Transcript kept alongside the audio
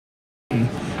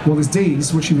while his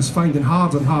days, which he was finding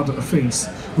harder and harder to face,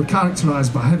 were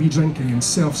characterised by heavy drinking and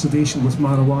self-sedation with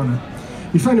marijuana.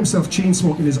 He found himself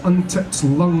chain-smoking his untipped,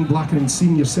 lung-blackening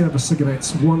senior service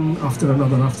cigarettes one after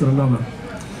another after another.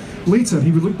 Later,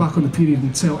 he would look back on the period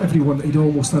and tell everyone that he'd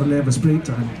almost had a nervous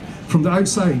breakdown. From the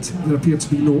outside, there appeared to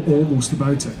be no almost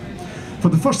about it. For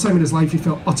the first time in his life, he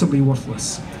felt utterly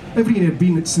worthless. Everything he had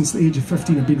been since the age of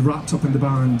 15 had been wrapped up in the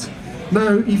band.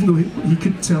 Now, even though he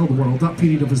could tell the world, that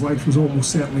period of his life was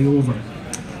almost certainly over.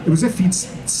 It was as if he'd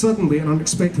suddenly and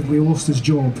unexpectedly lost his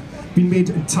job, been made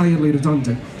entirely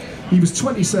redundant. He was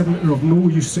 27 and of no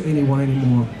use to anyone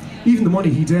anymore. Even the money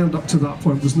he'd earned up to that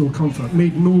point was no comfort,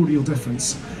 made no real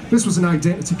difference. This was an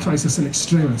identity crisis in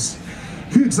extremis.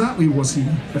 Who exactly was he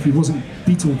if he wasn't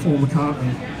Beatle Paul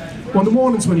McCartney? On the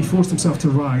mornings when he forced himself to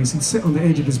rise, he'd sit on the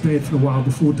edge of his bed for a while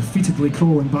before defeatedly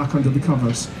crawling back under the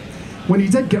covers. When he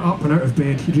did get up and out of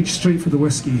bed, he'd reach straight for the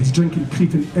whiskey, his drinking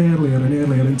creeping earlier and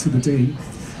earlier into the day.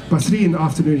 By 3 in the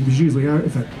afternoon, he was usually out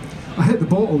of it. I hit the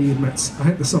bottle, he admits. I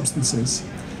hit the substances.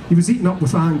 He was eaten up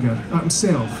with anger, at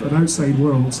himself, at outside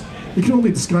worlds. He can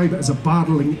only describe it as a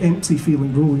barreling, empty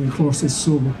feeling rolling across his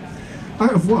soul.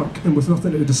 Out of work, and with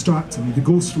nothing to distract him, the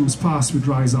ghosts from his past would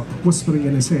rise up, whispering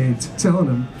in his head, telling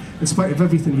him, in spite of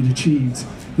everything he'd achieved,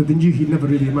 that they knew he'd never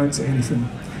really amount to anything,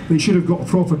 that he should have got a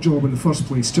proper job in the first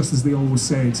place, just as they always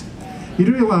said. He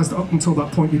realised that up until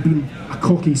that point he'd been a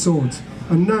cocky sod,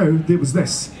 and now there was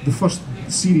this, the first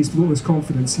serious blow to his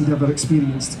confidence he'd ever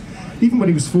experienced. Even when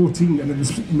he was 14 and in the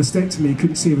mastectomy he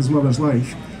couldn't save his mother's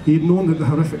life, he had known that the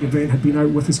horrific event had been out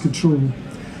with his control.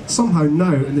 Somehow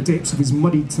now, in the depths of his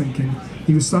muddied thinking,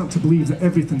 he was starting to believe that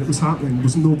everything that was happening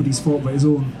was nobody's fault but his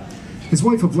own. His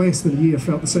wife of less than a year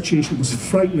felt the situation was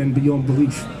frightening beyond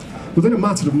belief. Within a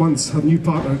matter of months, her new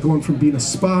partner had gone from being a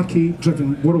sparky,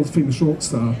 driven, world-famous rock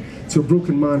star to a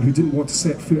broken man who didn't want to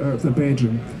set foot out of their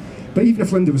bedroom. But even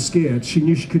if Linda was scared, she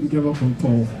knew she couldn't give up on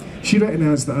Paul. She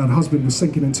recognised that her husband was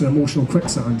sinking into emotional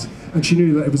quicksand, and she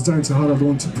knew that it was down to her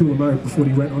alone to pull him out before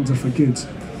he went under for good.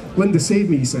 Linda saved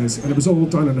me, he says, and it was all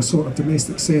done in a sort of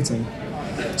domestic setting.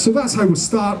 So that's how we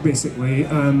start, basically.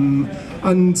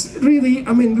 And really,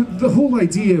 I mean, the whole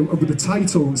idea with the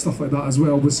title and stuff like that as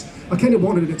well was, I kind of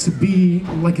wanted it to be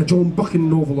like a John Buchan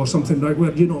novel or something, right,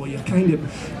 where, you know, you're kind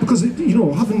of, because, you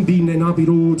know, having been in Abbey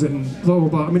Road and blah, blah,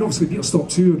 blah, I mean, obviously Beatles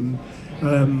stopped touring,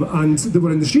 and they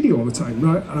were in the studio all the time,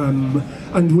 right?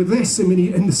 And with this, I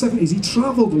mean, in the 70s, he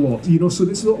travelled a lot, you know, so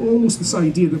it's almost this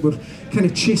idea that we're kind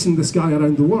of chasing this guy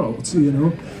around the world, you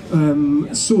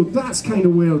know. So that's kind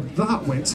of where that went.